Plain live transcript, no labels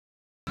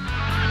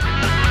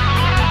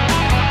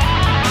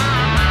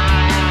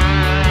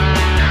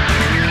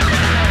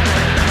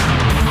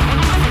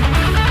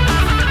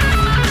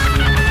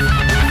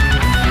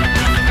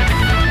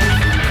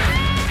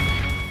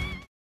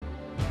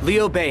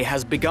Liu Bei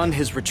has begun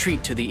his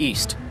retreat to the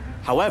east.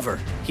 However,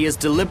 he is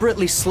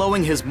deliberately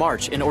slowing his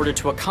march in order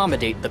to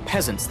accommodate the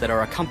peasants that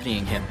are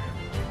accompanying him.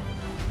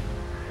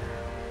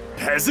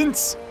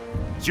 Peasants?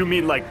 You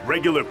mean like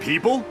regular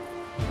people?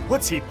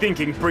 What's he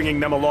thinking bringing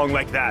them along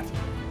like that?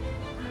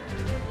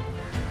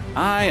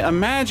 I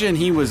imagine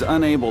he was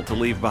unable to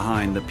leave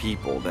behind the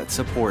people that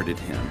supported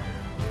him.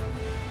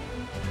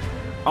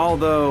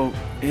 Although,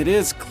 it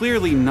is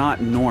clearly not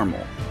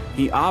normal.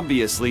 He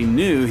obviously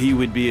knew he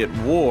would be at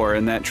war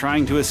and that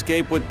trying to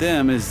escape with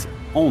them is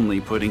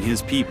only putting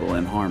his people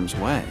in harm's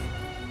way.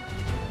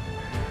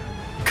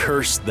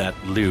 Curse that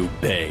Liu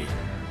Bei,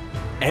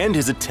 and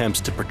his attempts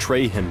to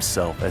portray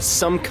himself as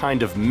some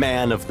kind of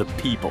man of the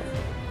people.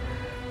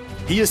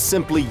 He is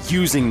simply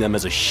using them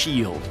as a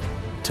shield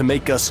to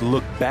make us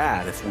look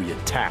bad if we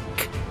attack.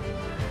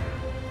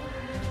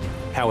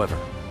 However,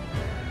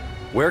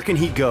 where can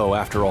he go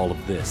after all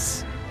of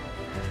this?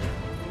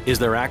 Is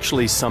there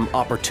actually some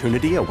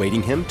opportunity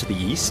awaiting him to the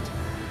east?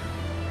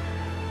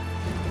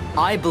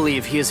 I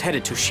believe he is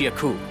headed to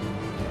Xiaku.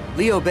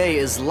 Liu Bei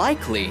is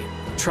likely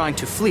trying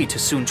to flee to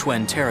Sun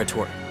Quan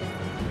territory.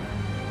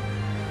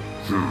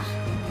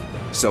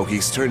 So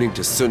he's turning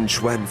to Sun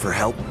Quan for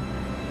help?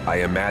 I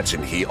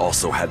imagine he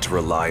also had to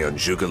rely on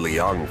Zhuge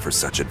Liang for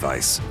such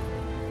advice.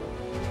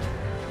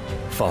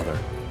 Father,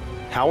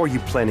 how are you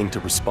planning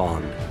to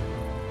respond?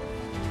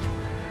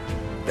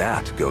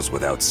 That goes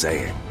without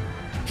saying.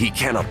 He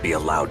cannot be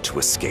allowed to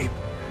escape.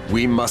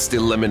 We must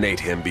eliminate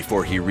him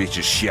before he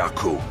reaches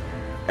Xiaku.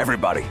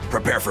 Everybody,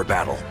 prepare for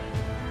battle.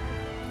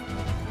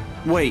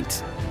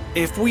 Wait,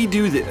 if we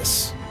do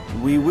this,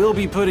 we will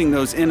be putting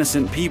those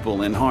innocent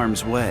people in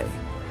harm's way.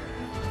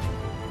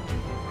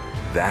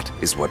 That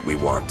is what we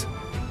want.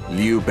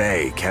 Liu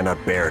Bei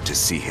cannot bear to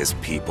see his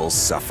people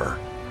suffer.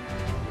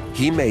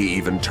 He may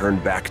even turn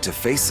back to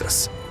face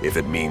us, if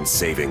it means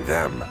saving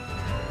them.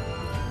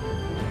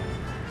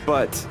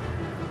 But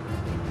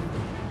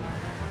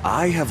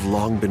I have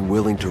long been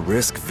willing to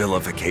risk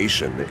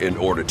vilification in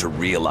order to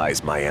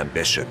realize my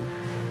ambition.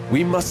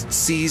 We must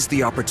seize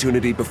the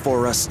opportunity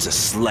before us to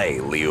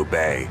slay Liu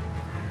Bei.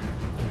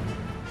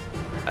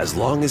 As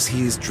long as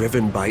he is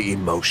driven by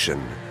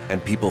emotion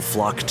and people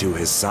flock to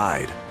his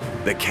side,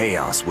 the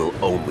chaos will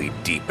only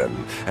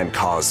deepen and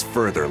cause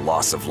further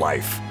loss of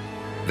life.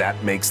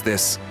 That makes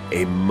this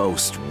a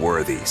most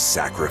worthy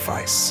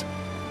sacrifice.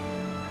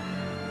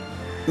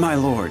 my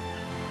lord,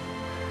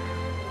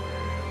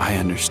 I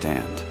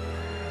understand.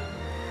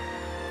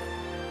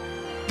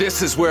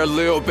 This is where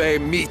Liu Bei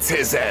meets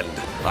his end.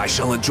 I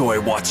shall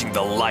enjoy watching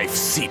the life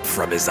seep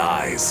from his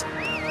eyes.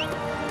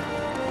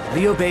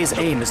 Liu Bei's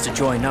aim is to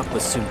join up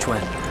with Sun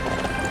Quan.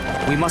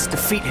 We must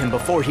defeat him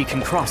before he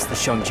can cross the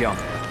Shengjiang.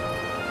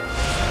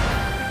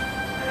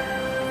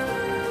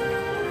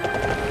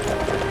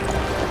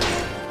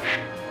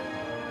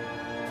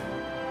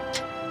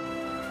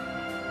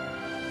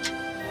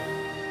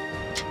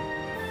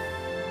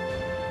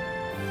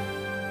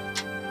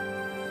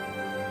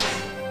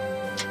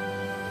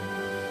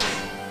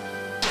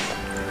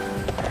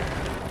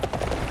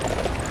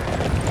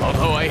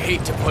 Although I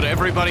hate to put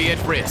everybody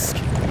at risk,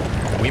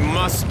 we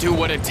must do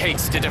what it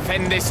takes to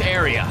defend this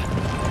area.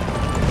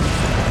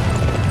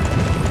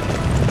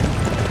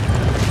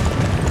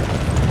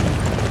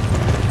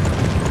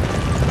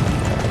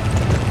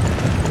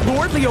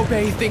 Lord Liu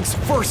Bei thinks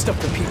first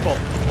of the people.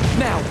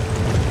 Now,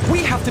 we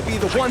have to be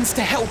the ones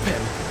to help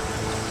him.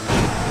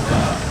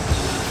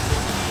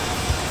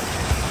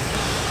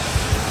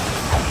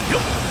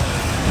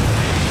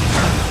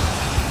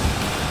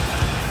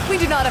 We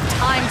do not have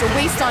time to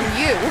waste on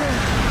you.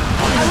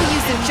 I will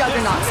use the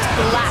juggernauts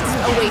to blast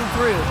a way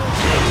through.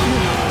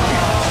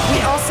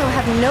 We also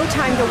have no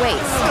time to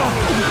waste.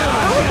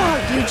 How about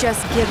you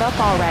just give up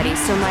already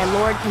so my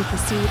lord can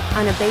proceed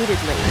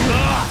unabatedly?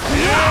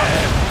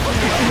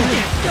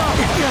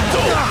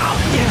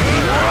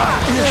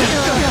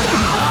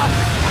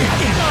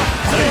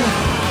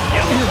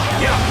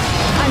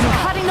 I'm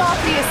cutting off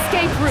the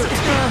escape route.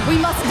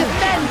 We must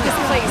defend this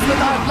place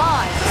with our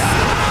lives.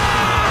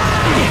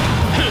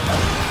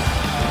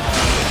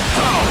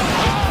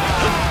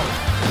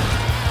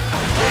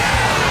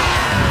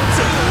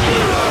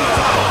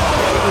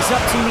 It was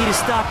up to me to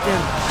stop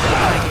them,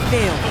 but I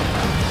failed.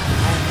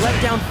 I have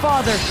let down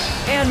Father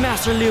and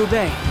Master Liu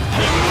Bei.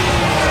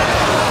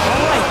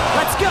 All right,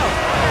 let's go!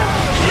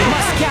 We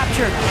must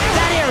capture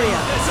that area!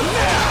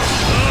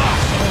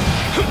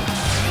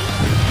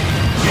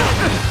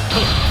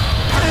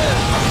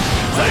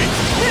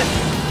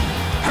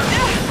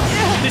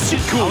 This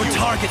is cool. Our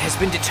target has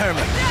been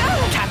determined.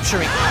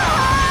 Capturing.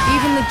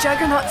 Even the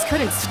juggernauts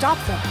couldn't stop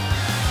them.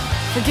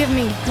 Forgive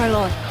me, my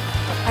lord.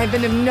 I've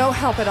been of no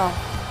help at all.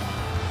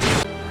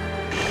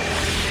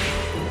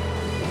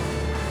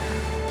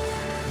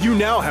 You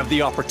now have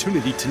the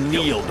opportunity to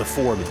kneel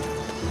before me.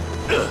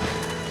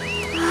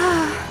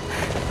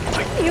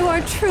 You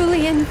are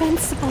truly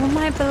invincible,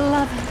 my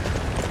beloved.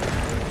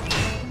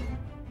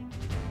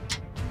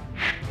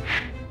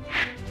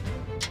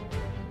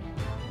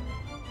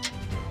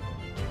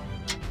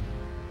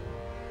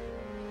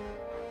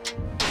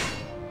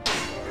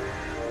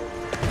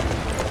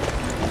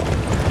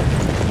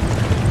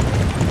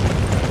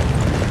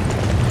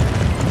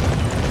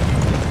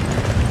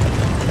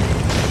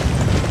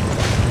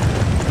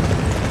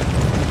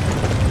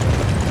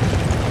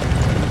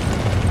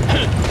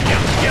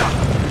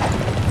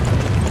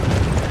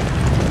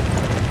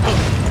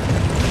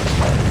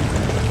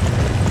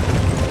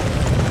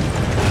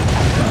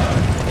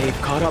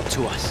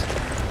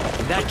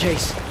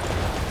 case,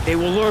 they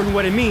will learn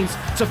what it means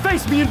to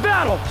face me in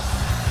battle!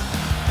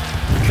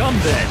 Come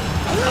then.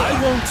 I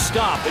won't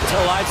stop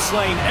until I've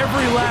slain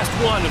every last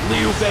one of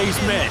Liu Bei's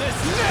men.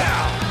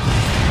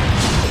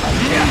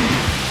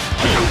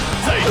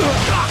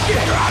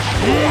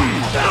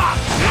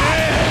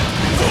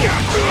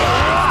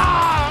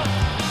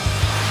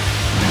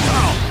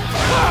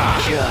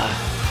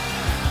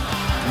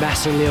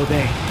 Master Liu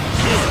Bei,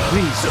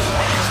 please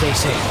stay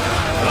safe.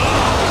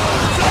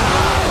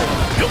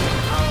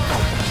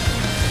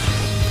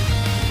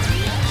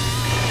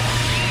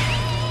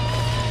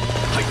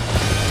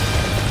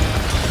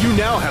 You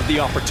now have the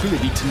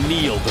opportunity to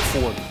kneel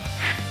before me.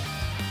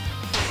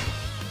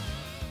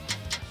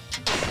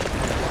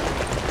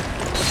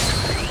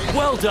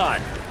 Well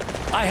done.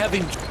 I have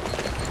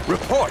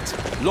Report!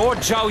 Lord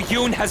Zhao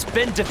Yun has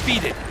been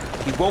defeated.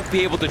 He won't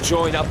be able to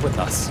join up with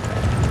us.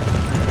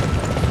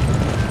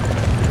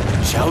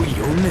 Zhao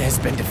Yun has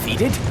been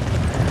defeated?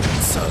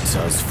 Cao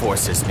Cao's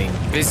forces mean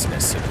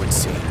business, it would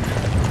seem.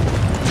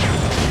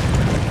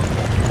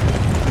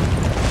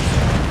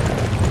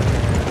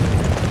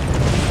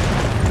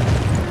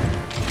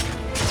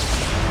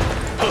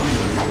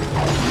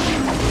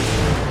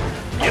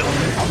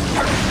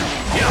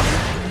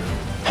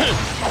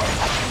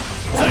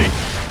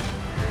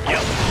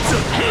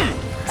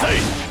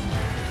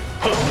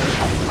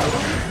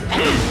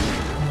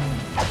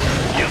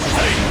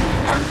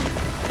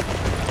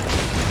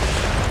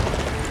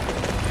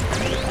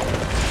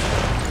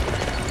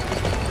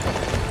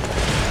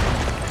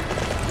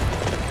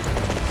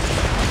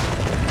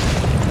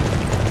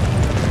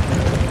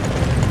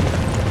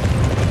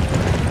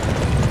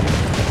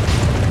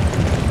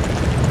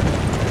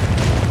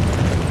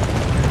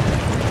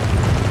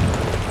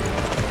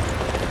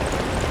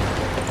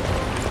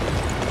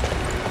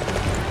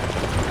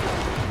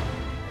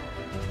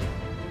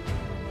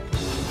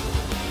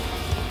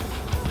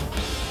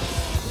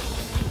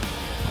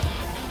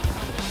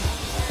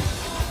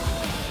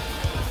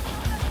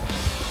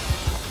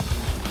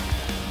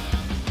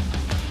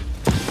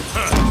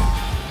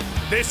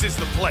 This is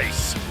the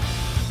place.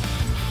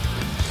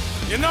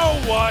 You know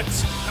what?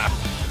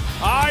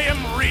 I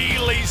am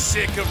really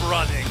sick of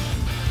running.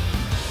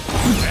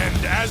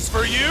 And as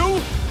for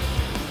you,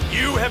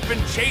 you have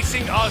been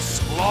chasing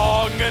us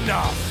long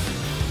enough.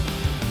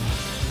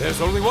 There's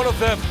only one of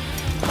them.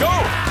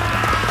 Go!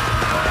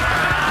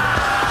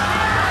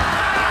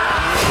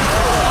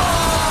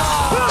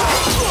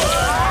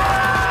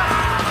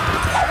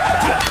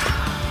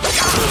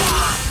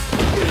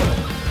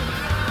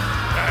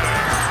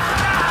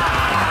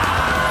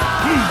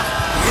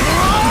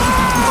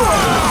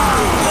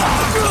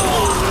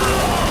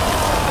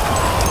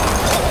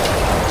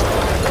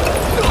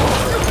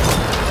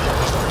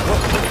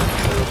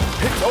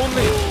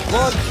 Only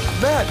one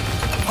man!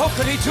 How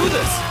could he do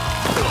this?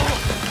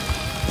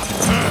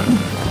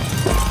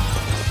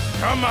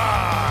 Come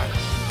on!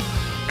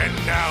 And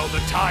now the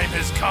time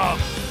has come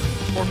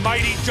for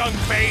mighty Zhang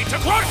Fei to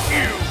crush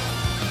you!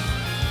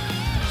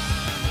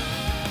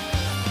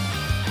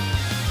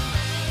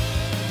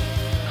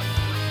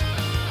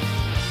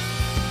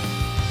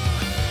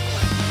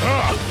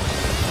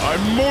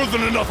 I'm more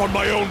than enough on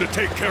my own to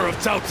take care of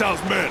Cao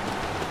Cao's men!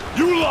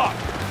 You lot,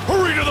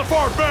 hurry to the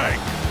far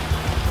bank!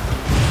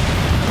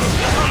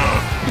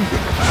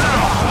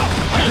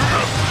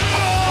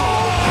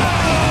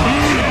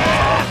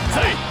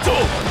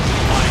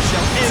 I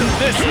shall end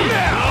this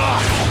now!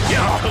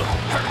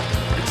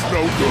 It's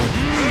no good.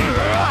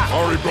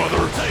 Sorry,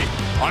 brother.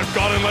 I've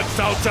got to let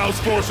Cao Cao's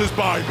forces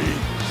by me.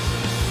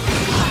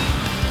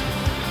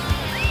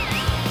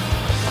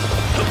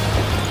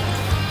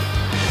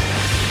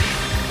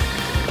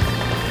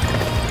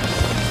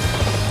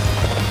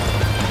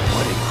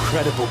 What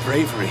incredible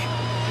bravery.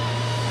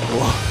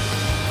 Whoa.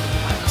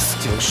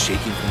 Still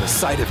shaking from the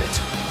sight of it.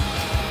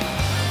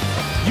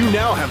 You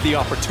now have the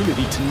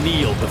opportunity to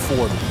kneel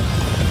before me.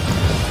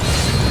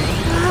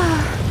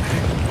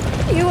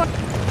 You are...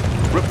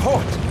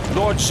 Report!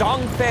 Lord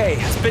Zhang Fei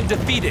has been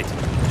defeated.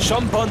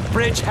 Changban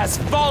Bridge has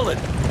fallen.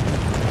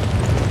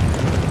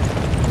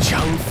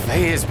 Zhang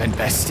Fei has been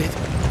bested?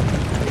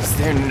 Is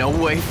there no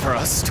way for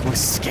us to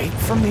escape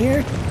from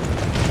here?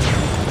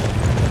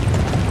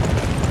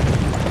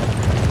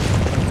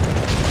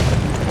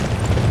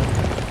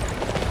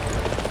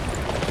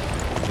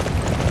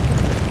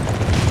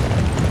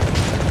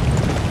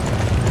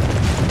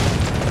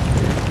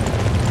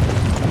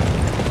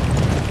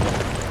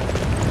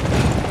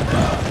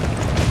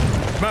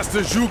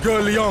 Master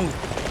Zhuge Liang,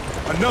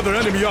 another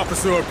enemy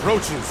officer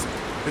approaches.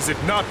 Is it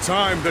not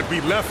time that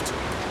we left?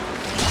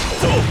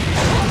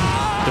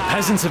 The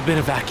peasants have been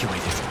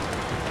evacuated,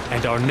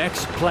 and our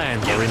next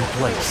plans are in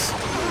place.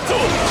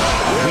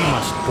 We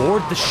must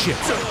board the ship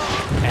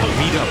and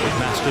meet up with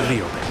Master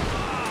Liu Bei.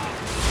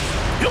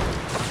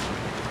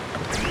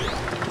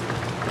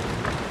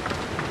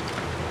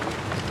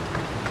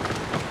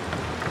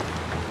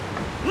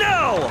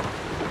 Now!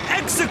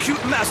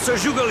 Execute Master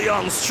Zhuge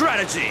Liang's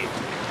strategy!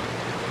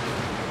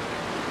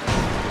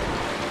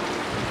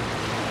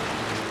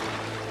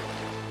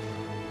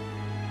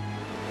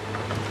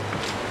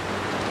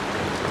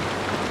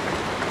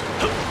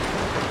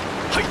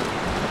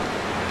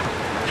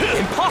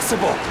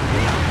 Impossible!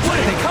 Where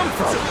did they come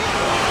from?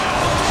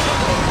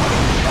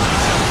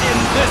 In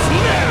this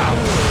now!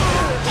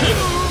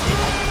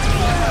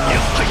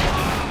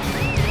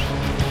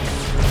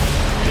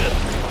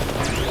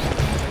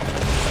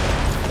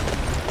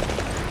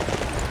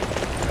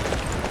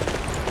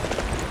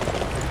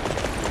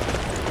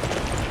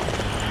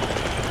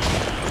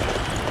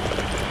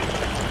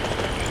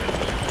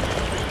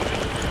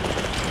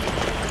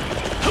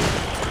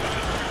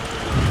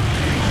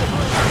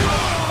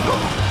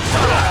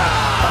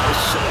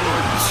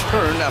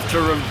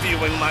 After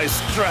reviewing my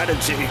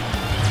strategy.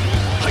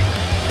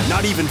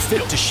 Not even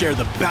fit to share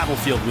the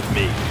battlefield with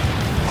me.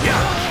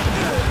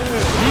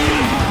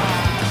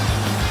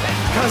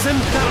 Cousin,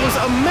 that was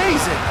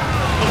amazing!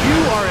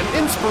 You are an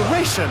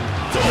inspiration!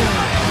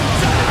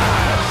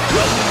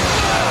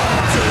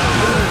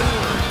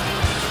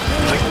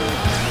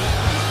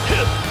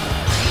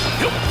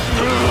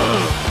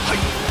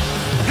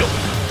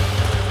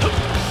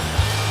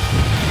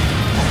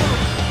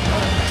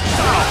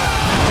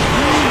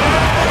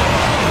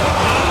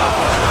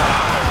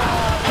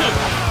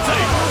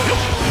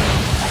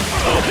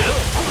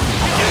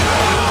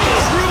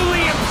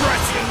 Truly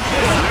impressive! I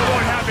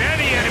won't have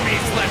any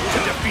enemies left to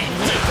defeat!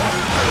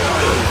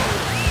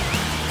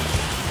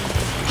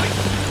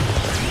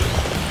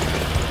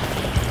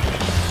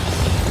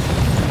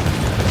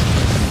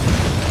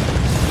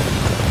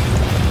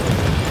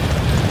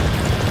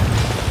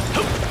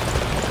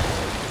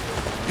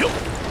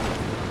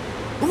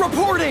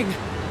 Reporting!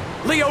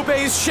 Liu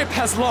Bei's ship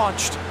has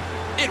launched.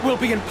 It will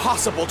be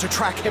impossible to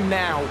track him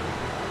now.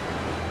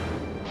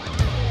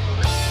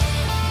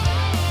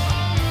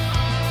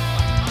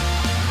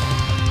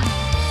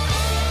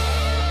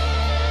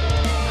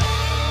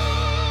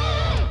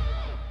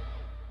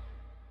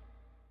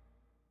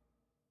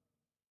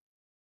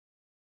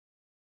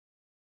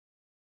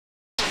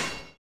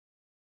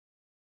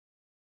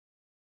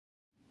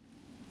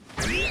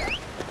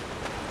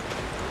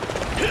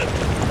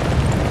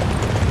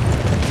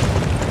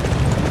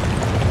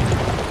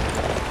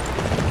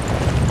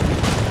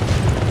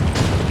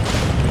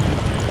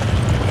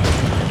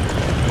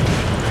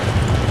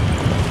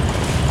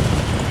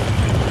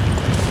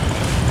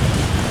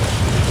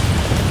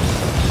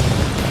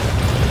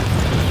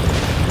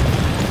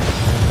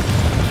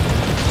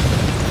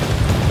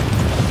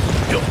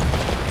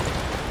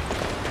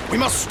 We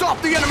must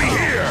stop the enemy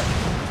here!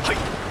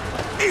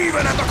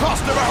 Even at the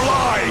cost of our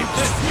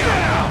lives!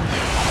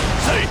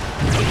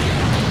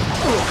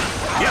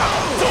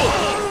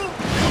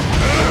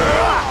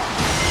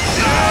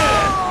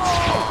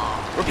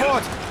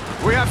 Report!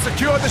 We have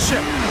secured the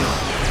ship.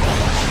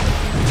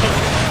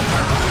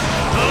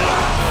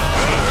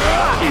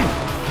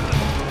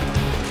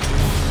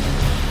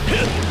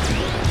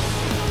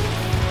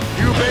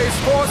 Liu Bei's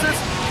forces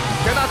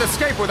cannot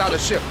escape without a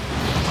ship.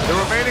 The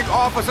remaining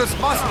officers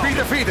must be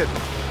defeated.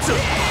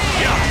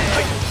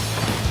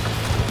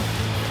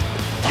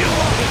 You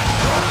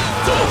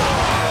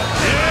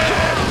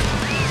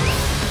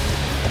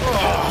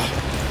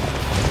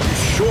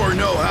sure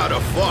know how to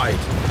fight.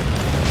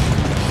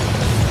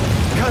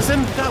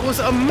 Cousin, that was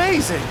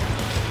amazing.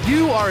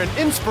 You are an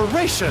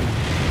inspiration.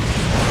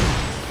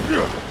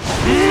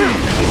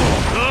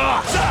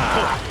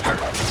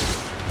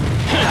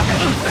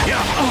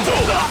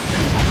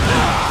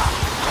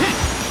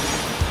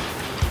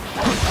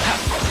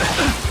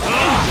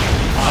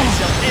 I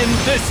shall end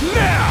this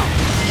now!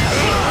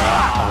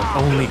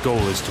 Our only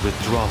goal is to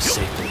withdraw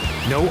safely.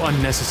 No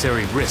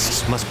unnecessary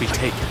risks must be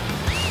taken.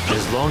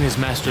 As long as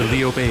Master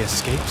Liu Bei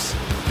escapes,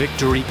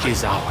 victory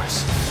is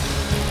ours.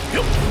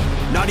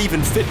 Not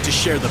even fit to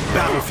share the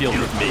battlefield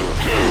with me.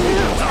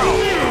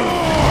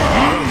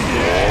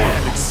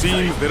 It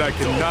seems that I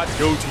cannot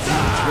go to you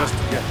just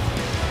yet.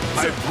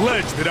 I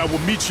pledge that I will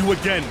meet you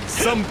again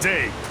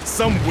someday,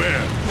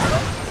 somewhere.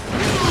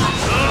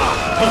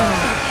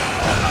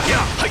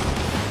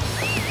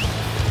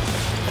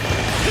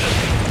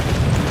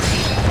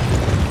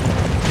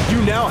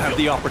 You now have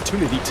the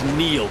opportunity to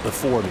kneel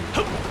before me.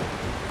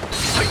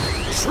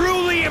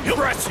 Truly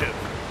impressive!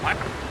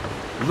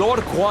 Lord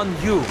Guan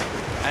Yu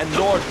and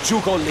Lord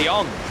Zhuge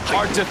Liang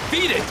are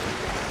defeated!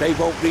 They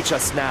won't reach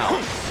us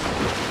now.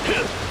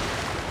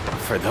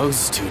 For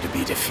those two to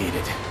be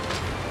defeated,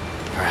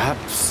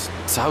 perhaps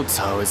Cao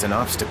Cao is an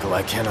obstacle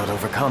I cannot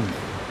overcome.